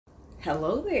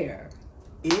Hello there.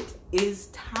 It is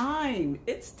time.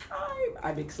 It's time.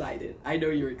 I'm excited. I know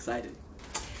you're excited.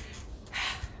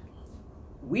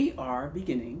 We are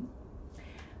beginning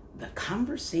the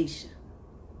conversation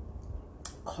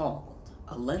called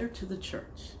A Letter to the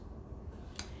Church.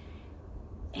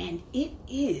 And it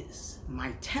is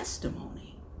my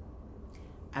testimony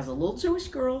as a little Jewish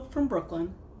girl from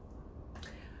Brooklyn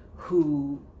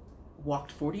who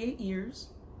walked 48 years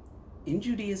in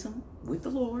Judaism with the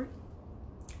Lord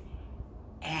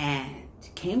and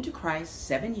came to Christ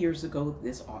 7 years ago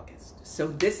this August. So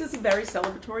this is a very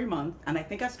celebratory month, and I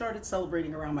think I started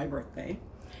celebrating around my birthday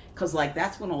because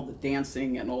that's when all the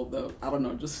dancing and all the, I don't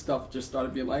know, just stuff just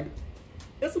started being like,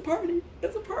 it's a party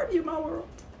in my world.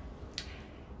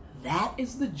 That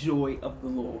is the joy of the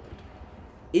Lord.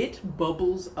 It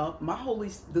bubbles up.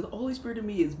 The Holy Spirit in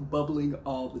me is bubbling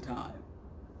all the time.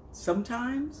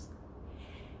 Sometimes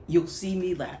you'll see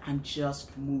me like I'm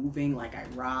just moving, like I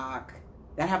rock.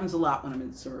 That happens a lot when I'm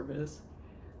in service.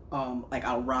 Like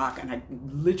I'll rock and I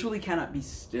literally cannot be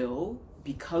still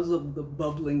because of the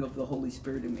bubbling of the Holy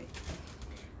Spirit in me.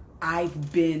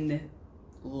 I've been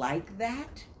like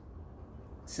that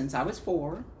since I was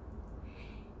 4.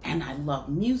 And I love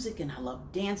music and I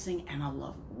love dancing and I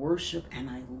love worship and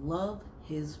I love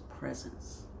His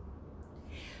presence.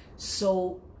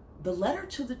 So the letter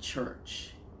to the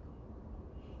church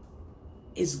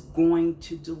is going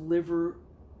to deliver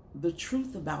the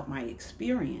truth about my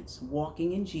experience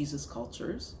walking in Jesus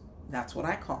cultures. That's what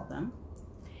I call them.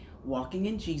 Walking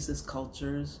in Jesus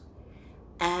cultures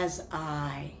as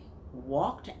I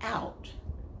walked out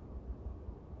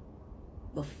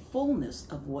the fullness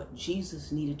of what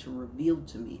Jesus needed to reveal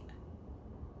to me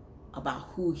about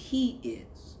who He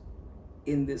is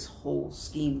in this whole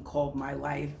scheme called my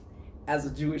life as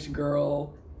a Jewish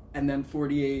girl. And then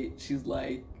 48, she's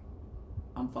like,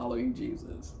 I'm following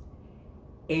Jesus.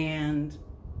 And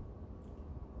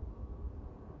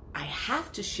I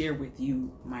have to share with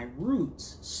you my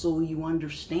roots so you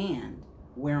understand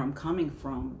where I'm coming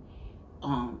from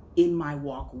in my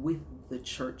walk with the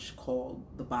church called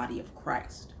the body of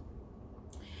Christ.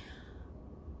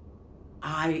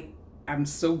 I am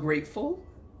so grateful,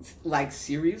 like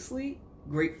seriously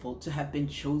grateful to have been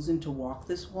chosen to walk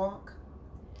this walk.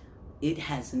 It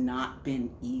has not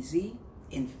been easy.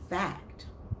 In fact,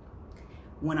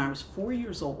 when I was 4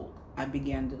 years old, I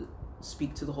began to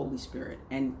speak to the Holy Spirit.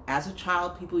 And as a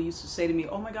child, people used to say to me,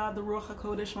 oh my God, the Ruach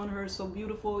HaKodesh on her is so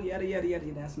beautiful, yada, yada,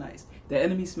 yada. That's nice. The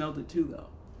enemy smelled it too, though.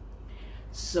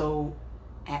 So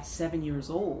at 7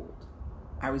 years old,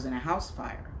 I was in a house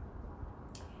fire.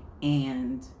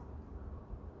 And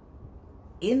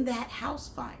in that house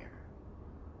fire,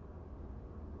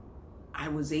 I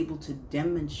was able to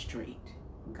demonstrate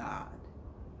God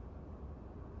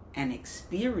and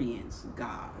experience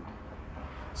God,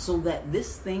 so that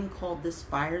this thing called this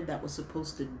fire that was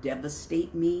supposed to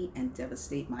devastate me and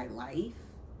devastate my life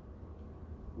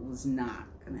was not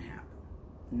going to happen.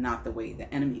 Not the way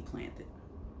the enemy planned it.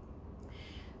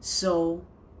 So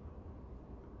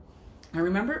I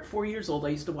remember at 4 years old, I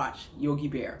used to watch Yogi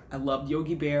Bear. I loved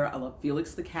Yogi Bear. I loved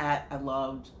Felix the Cat. I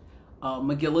loved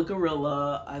Magilla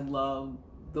Gorilla.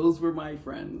 Those were my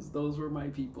friends. Those were my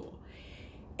people.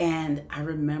 And I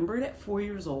remembered at 4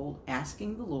 years old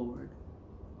asking the Lord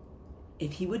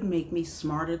if He would make me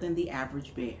smarter than the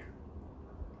average bear,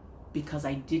 because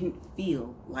I didn't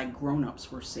feel like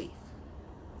grown-ups were safe.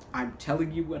 I'm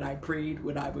telling you what I prayed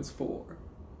when I was 4.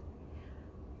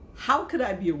 How could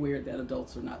I be aware that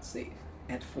adults are not safe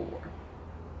at 4?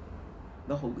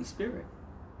 The Holy Spirit.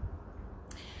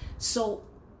 So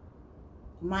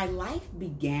my life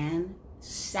began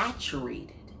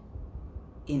saturated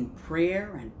in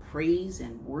prayer and praise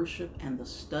and worship and the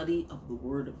study of the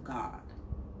Word of God.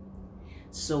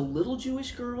 So little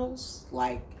Jewish girls,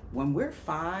 like when we're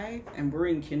 5 and we're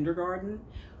in kindergarten,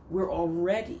 we're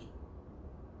already,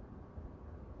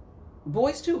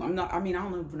 boys too. I don't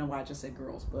even know why I just said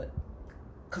girls, but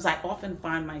because I often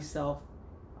find myself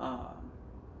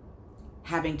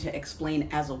having to explain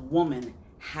as a woman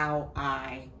how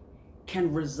I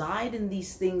can reside in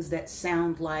these things that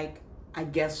sound like, I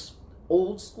guess,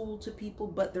 old school to people,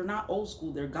 but they're not old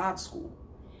school, they're God school,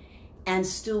 and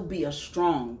still be a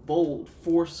strong, bold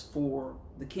force for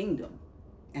the kingdom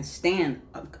and stand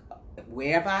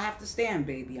wherever I have to stand,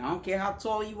 baby. I don't care how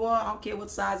tall you are. I don't care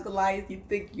what size Goliath you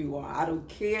think you are. I don't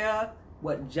care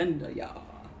what gender you are.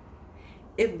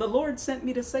 If the Lord sent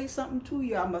me to say something to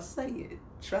you, I must say it.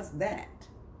 Trust that.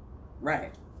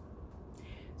 Right.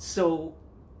 So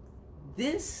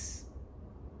this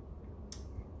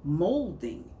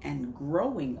molding and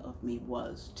growing of me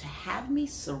was to have me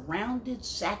surrounded,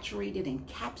 saturated,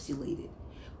 encapsulated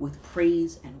with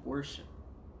praise and worship.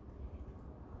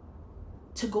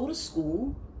 To go to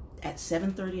school at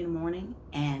 7:30 in the morning,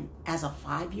 and as a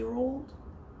 5-year-old,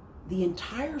 the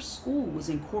entire school was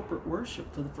in corporate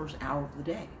worship for the first hour of the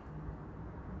day.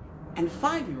 And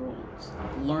 5-year-olds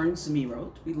learn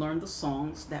Zemirot. We learn the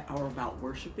songs that are about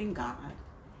worshiping God.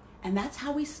 And that's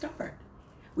how we start.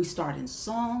 We start in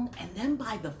song, and then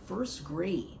by the first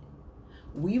grade,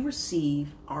 we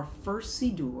receive our first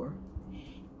Siddur,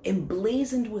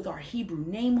 emblazoned with our Hebrew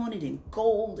name on it in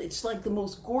gold. It's like the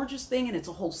most gorgeous thing, and it's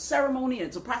a whole ceremony, and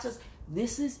it's a process.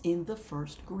 This is in the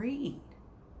first grade.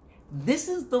 This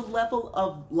is the level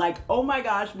of like, oh my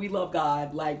gosh, we love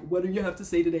God. Like, what do you have to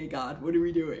say today, God? What are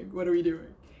we doing? What are we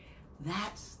doing?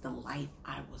 That's the life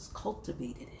I was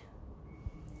cultivated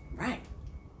in. Right.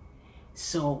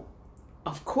 So,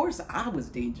 of course, I was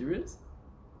dangerous.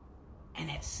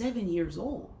 And at 7 years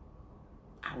old,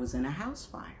 I was in a house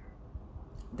fire.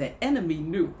 The enemy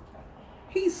knew.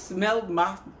 He smelled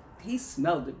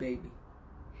it, baby.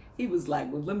 He was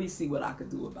like, well, let me see what I could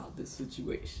do about this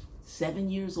situation. 7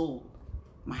 years old,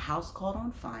 my house caught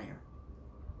on fire.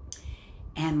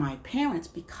 And my parents,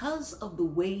 because of the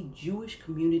way Jewish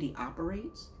community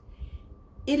operates,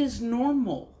 it is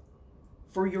normal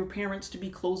for your parents to be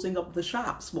closing up the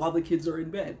shops while the kids are in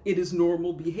bed. It is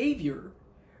normal behavior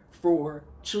for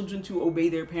children to obey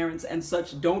their parents and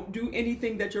such. Don't do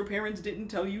anything that your parents didn't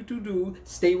tell you to do.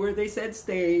 Stay where they said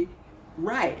stay.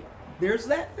 Right. There's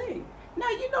that thing. Now,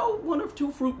 you know, 1 or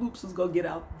 2 Fruit Loops is going to get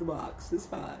out the box. It's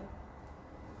fine.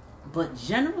 But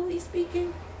generally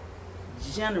speaking,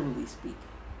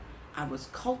 I was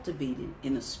cultivated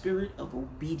in a spirit of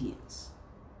obedience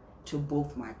to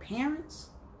both my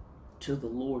parents, to the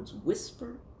Lord's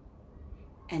whisper,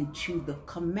 and to the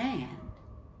command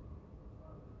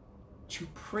to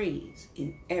praise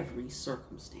in every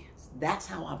circumstance. That's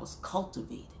how I was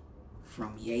cultivated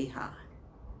from Yehai.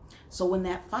 So when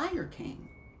that fire came,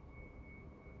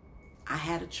 I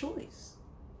had a choice.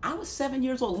 I was 7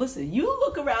 years old. Listen, you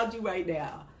look around you right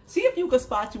now. See if you can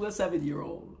spot you a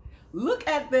 7-year-old. Look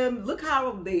at them. Look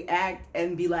how they act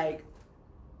and be like,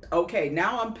 okay,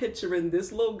 now I'm picturing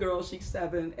this little girl. She's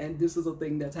 7 and this is a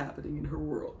thing that's happening in her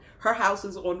world. Her house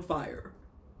is on fire.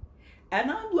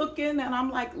 And I'm looking and I'm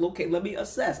like, okay, let me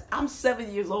assess. I'm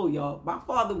 7 years old, y'all. My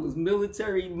father was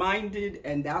military minded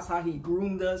and that's how he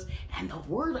groomed us. And the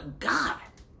word of God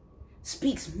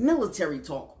speaks military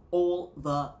talk all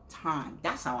the time.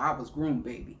 That's how I was groomed,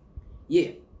 baby.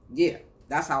 Yeah,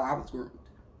 that's how I was groomed.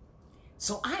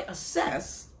 So I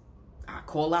assess, I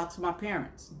call out to my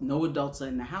parents. No adults are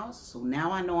in the house, so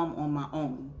now I know I'm on my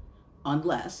own,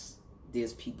 unless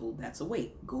there's people that's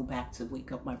awake. Go back to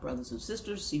wake up my brothers and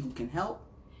sisters, see who can help.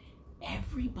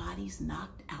 Everybody's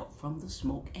knocked out from the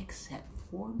smoke except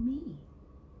for me.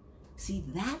 See,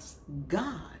 that's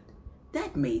God.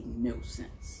 That made no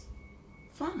sense.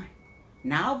 Fine.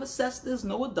 Now I've assessed there's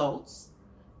no adults.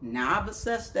 Now I've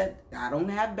assessed that I don't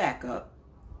have backup.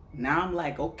 Now I'm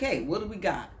like, okay, what do we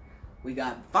got? We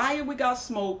got fire, we got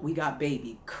smoke, we got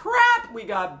baby. Crap, we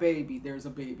got baby. There's a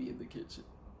baby in the kitchen.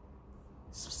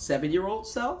 7-year-old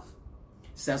self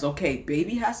says, okay,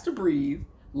 baby has to breathe.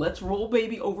 Let's roll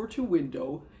baby over to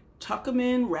window, tuck him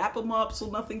in, wrap him up so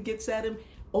nothing gets at him.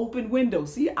 Open window.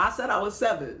 See, I said I was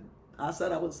 7.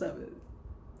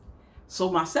 So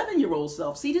my 7-year-old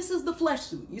self, see, this is the flesh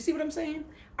suit. You see what I'm saying?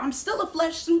 I'm still a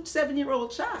flesh suit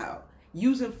 7-year-old child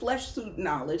using flesh suit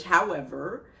knowledge.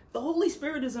 However, the Holy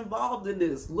Spirit is involved in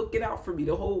this, looking out for me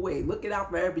the whole way, looking out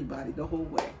for everybody the whole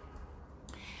way.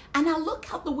 And I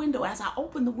look out the window as I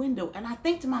open the window and I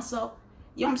think to myself,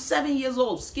 yo, I'm 7 years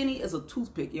old, skinny as a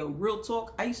toothpick. Yo, real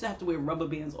talk, I used to have to wear rubber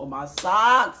bands on my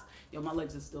socks. Yo, my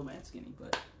legs are still mad skinny,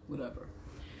 but whatever.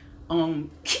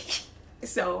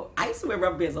 So I used to wear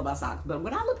rubber bands on my socks, but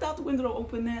when I looked out the window to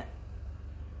open that,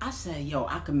 I said, yo,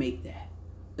 I could make that.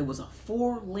 It was a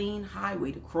 4-lane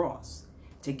highway to cross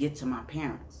to get to my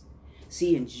parents.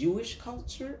 See, in Jewish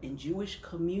culture, in Jewish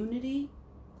community,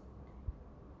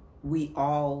 we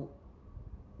all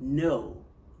know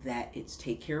that it's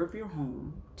take care of your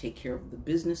home, take care of the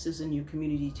businesses in your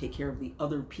community, take care of the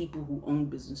other people who own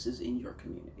businesses in your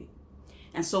community.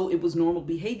 And so it was normal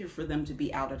behavior for them to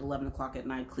be out at 11 o'clock at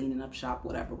night, cleaning up shop,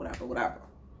 whatever.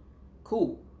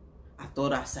 Cool.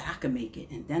 I said I could make it.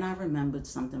 And then I remembered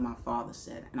something my father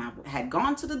said. And I had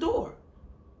gone to the door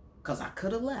because I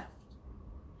could have left.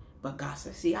 But God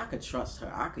said, see, I could trust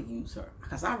her. I could use her.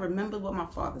 Because I remember what my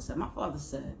father said. My father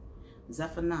said,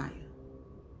 Zephaniah,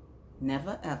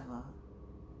 never, ever,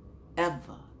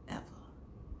 ever, ever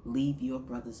leave your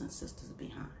brothers and sisters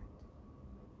behind.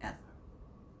 Ever.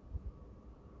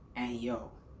 And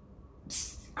yo,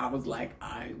 I was like,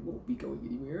 I won't be going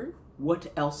anywhere.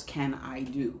 What else can I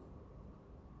do?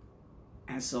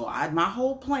 And so my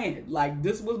whole plan, like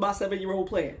this was my 7-year-old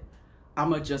plan. I'm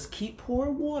going to just keep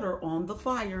pouring water on the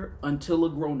fire until a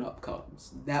grown-up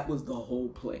comes. That was the whole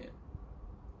plan.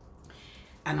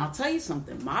 And I'll tell you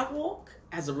something, my walk,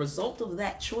 as a result of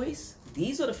that choice,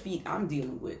 these are the feet I'm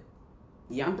dealing with.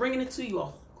 Yeah, I'm bringing it to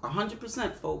you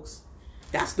 100%, folks.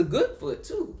 That's the good foot,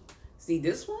 too. See,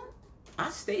 this one, I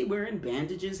stay wearing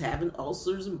bandages, having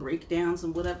ulcers and breakdowns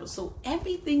and whatever. So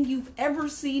everything you've ever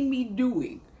seen me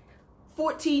doing,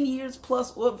 14 years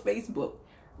plus on Facebook,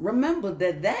 remember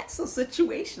that that's a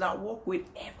situation I walk with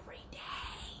every day.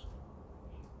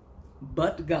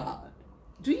 But God,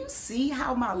 do you see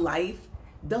how my life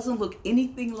doesn't look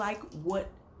anything like what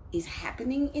is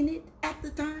happening in it at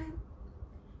the time?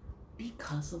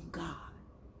 Because of God.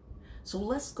 So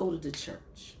let's go to the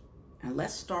church and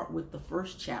let's start with the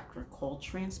first chapter called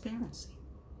transparency.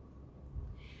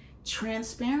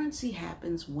 Transparency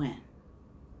happens when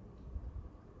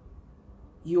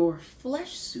your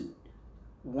flesh suit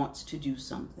wants to do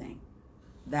something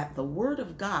that the Word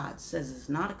of God says is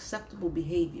not acceptable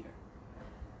behavior.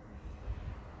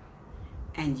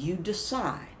 And you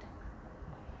decide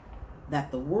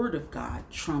that the Word of God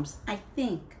trumps, I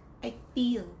think, I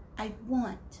feel, I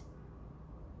want.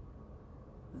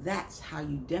 That's how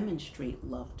you demonstrate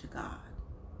love to God.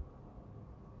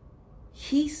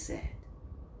 He said,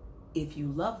 if you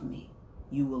love me,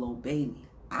 you will obey me.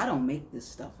 I don't make this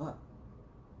stuff up.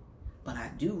 But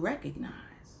I do recognize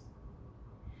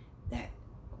that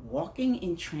walking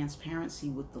in transparency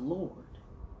with the Lord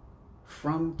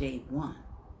from day one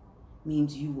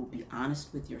means you will be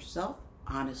honest with yourself,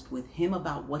 honest with Him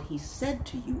about what He said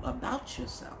to you about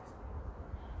yourself.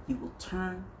 You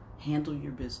will handle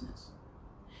your business.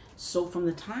 So from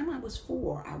the time I was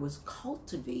 4, I was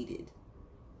cultivated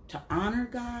to honor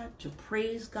God, to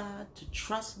praise God, to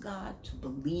trust God, to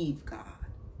believe God.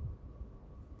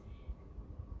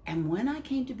 And when I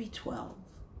came to be 12,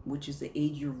 which is the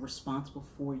age you're responsible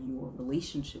for your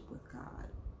relationship with God,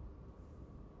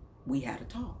 we had a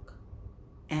talk.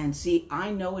 And see,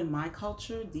 I know in my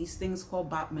culture, these things called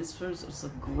bat mitzvahs is a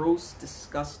gross,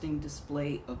 disgusting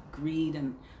display of greed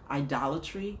and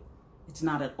idolatry. It's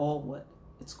not at all what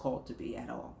it's called to be at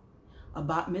all. A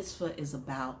bat mitzvah is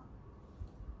about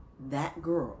that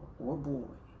girl or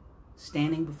boy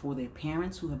standing before their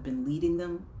parents who have been leading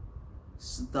them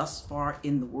thus far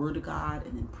in the Word of God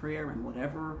and in prayer and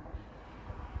whatever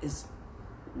is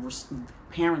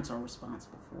parents are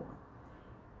responsible for.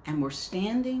 And we're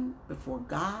standing before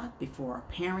God, before our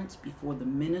parents, before the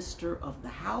minister of the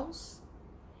house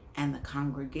and the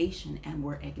congregation, and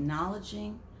we're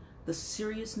acknowledging the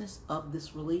seriousness of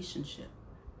this relationship,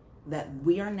 that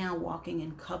we are now walking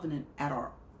in covenant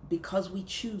because we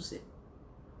choose it.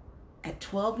 At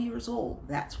 12 years old,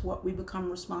 that's what we become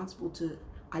responsible to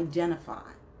identify.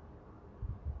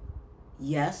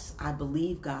 Yes, I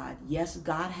believe God. Yes,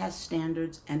 God has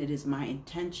standards, and it is my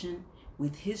intention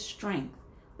with His strength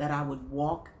that I would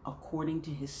walk according to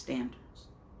His standards.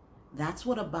 That's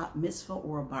what a bat mitzvah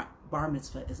or a bar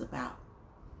mitzvah is about.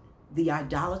 The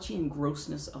idolatry and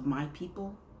grossness of my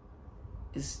people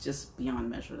is just beyond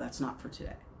measure. That's not for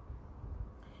today.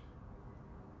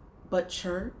 But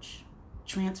church,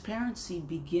 transparency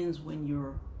begins when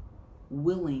you're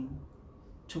willing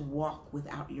to walk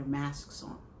without your masks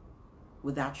on,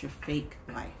 without your fake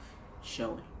life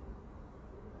showing.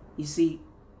 You see,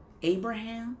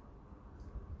 Abraham,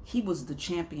 he was the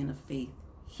champion of faith.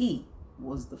 He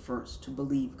was the first to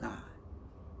believe God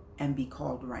and be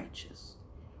called righteous.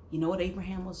 You know what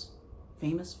Abraham was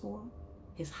famous for?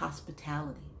 His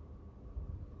hospitality.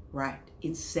 Right.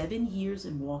 In 7 years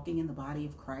in walking in the body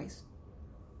of Christ,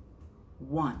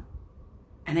 1.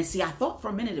 And I thought for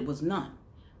a minute it was none.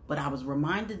 But I was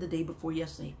reminded the day before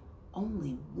yesterday,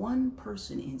 only 1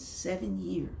 person in 7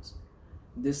 years.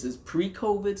 This is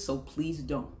pre-COVID, so please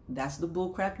don't. That's the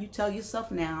bullcrap you tell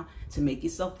yourself now to make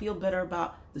yourself feel better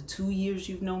about the 2 years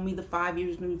you've known me, the 5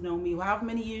 years you've known me, however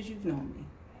many years you've known me.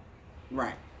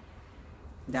 Right.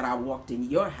 That I walked in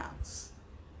your house.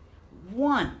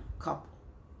 1 couple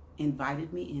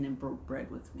invited me in and broke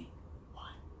bread with me. 1.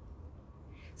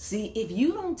 See, if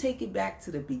you don't take it back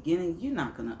to the beginning, you're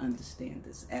not going to understand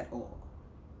this at all.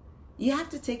 You have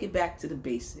to take it back to the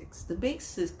basics. The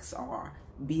basics are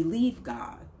believe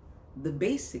God. The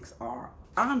basics are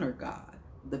honor God.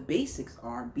 The basics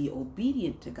are be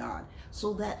obedient to God,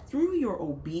 so that through your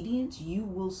obedience, you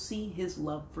will see His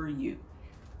love for you.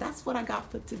 That's what I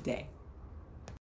got for today.